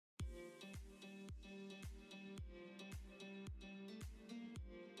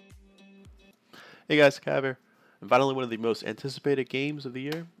Hey guys, Cav here. And finally, one of the most anticipated games of the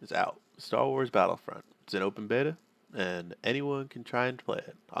year is out. Star Wars Battlefront. It's an open beta, and anyone can try and play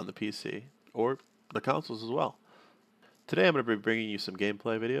it on the PC or the consoles as well. Today I'm going to be bringing you some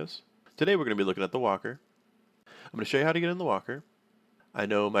gameplay videos. Today we're going to be looking at the walker. I'm going to show you how to get in the walker. I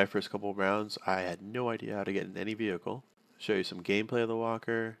know my first couple of rounds I had no idea how to get in any vehicle. Show you some gameplay of the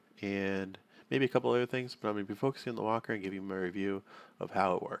walker and maybe a couple other things, but I'm going to be focusing on the walker and giving you my review of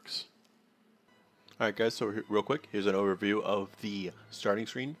how it works. Alright guys, so real quick, here's an overview of the starting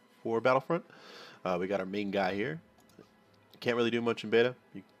screen for Battlefront. We got our main guy here. Can't really do much in beta.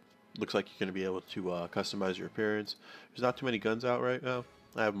 Looks like you're going to be able to customize your appearance. There's not too many guns out right now.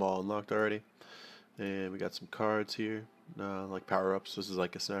 I have them all unlocked already. And we got some cards here, like power-ups. This is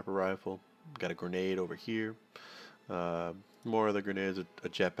like a sniper rifle. Got a grenade over here. More other grenades, a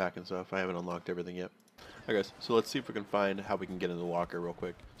jetpack and stuff. I haven't unlocked everything yet. Alright guys, so let's see if we can find how we can get in the walker real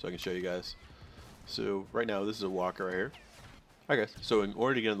quick so I can show you guys. So right now this is a walker right here. Alright guys, so in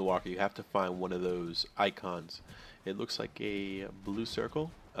order to get in the walker you have to find one of those icons. It looks like a blue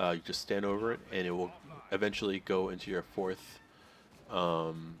circle. You just stand over it and it will eventually go into your fourth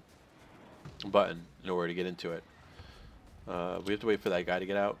button in order to get into it. We have to wait for that guy to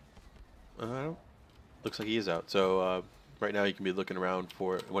get out. Looks like he is out. So right now you can be looking around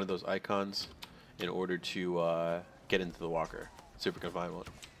for one of those icons in order to get into the walker. See if we can find one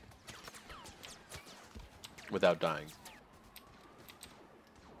without dying.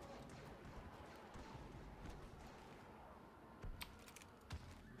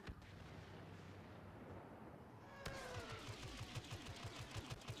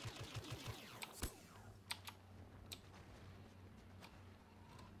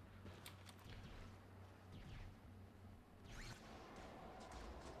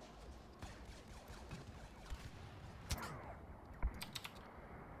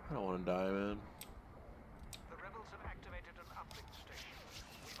 I don't want to die, man. The rebels have activated an uplink station.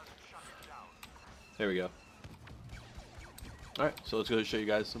 We must shut it down. There we go. Alright, so let's go show you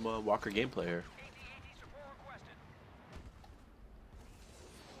guys some walker gameplay here. 80 support requested.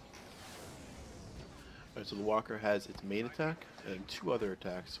 Alright, so the walker has its main attack and two other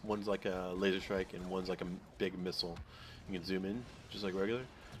attacks. One's like a laser strike and one's like a big missile. You can zoom in just like regular.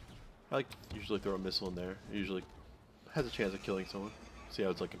 I like usually throw a missile in there. It usually has a chance of killing someone. See how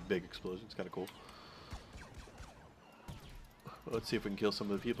it's like a big explosion. It's kind of cool. Let's see if we can kill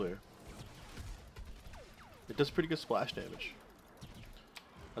some of the people here. It does pretty good splash damage.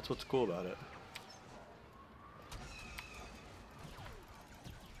 That's what's cool about it.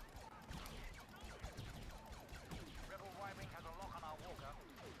 Rebel Y-wing has a lock on our walker.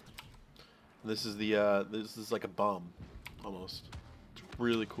 This is the this is like a bomb, almost. It's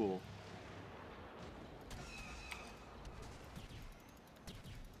really cool.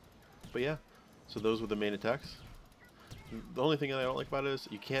 But yeah, so those were the main attacks. The only thing that I don't like about it is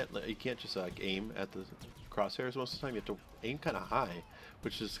you can't just like aim at the crosshairs most of the time. You have to aim kind of high,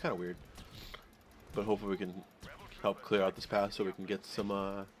 which is kind of weird. But hopefully we can help clear out this path so we can get some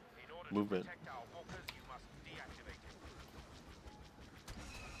movement. Protect our walkers, you must deactivate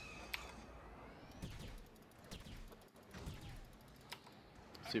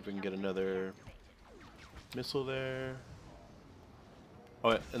it. See if we can get another missile there.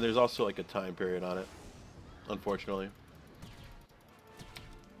 Oh, yeah, and there's also like a time period on it, unfortunately.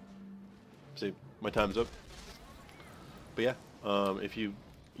 See, my time's up. But yeah, if you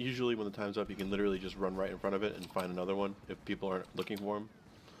usually when the time's up, you can literally just run right in front of it and find another one if people aren't looking for them.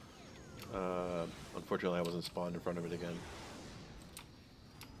 Unfortunately, I wasn't spawned in front of it again.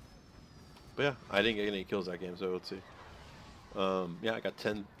 But yeah, I didn't get any kills that game, so let's see. Yeah, I got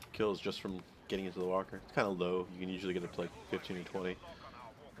 10 kills just from getting into the walker. It's kind of low. You can usually get up to like 15 or 20,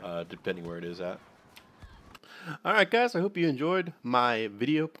 depending where it is at. Alright guys, I hope you enjoyed my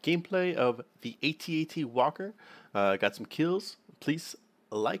video gameplay of the AT-AT Walker. Got some kills. Please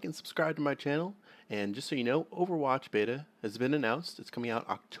like and subscribe to my channel. And just so you know, Overwatch beta has been announced. It's coming out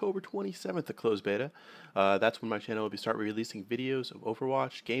October 27th, the closed beta. That's when my channel will start releasing videos of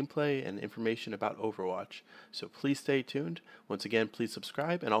Overwatch, gameplay, and information about Overwatch. So please stay tuned. Once again, please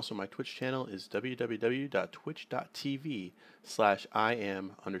subscribe. And also my Twitch channel is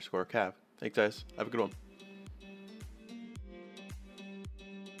www.twitch.tv/im_cav. Thanks guys. Have a good one.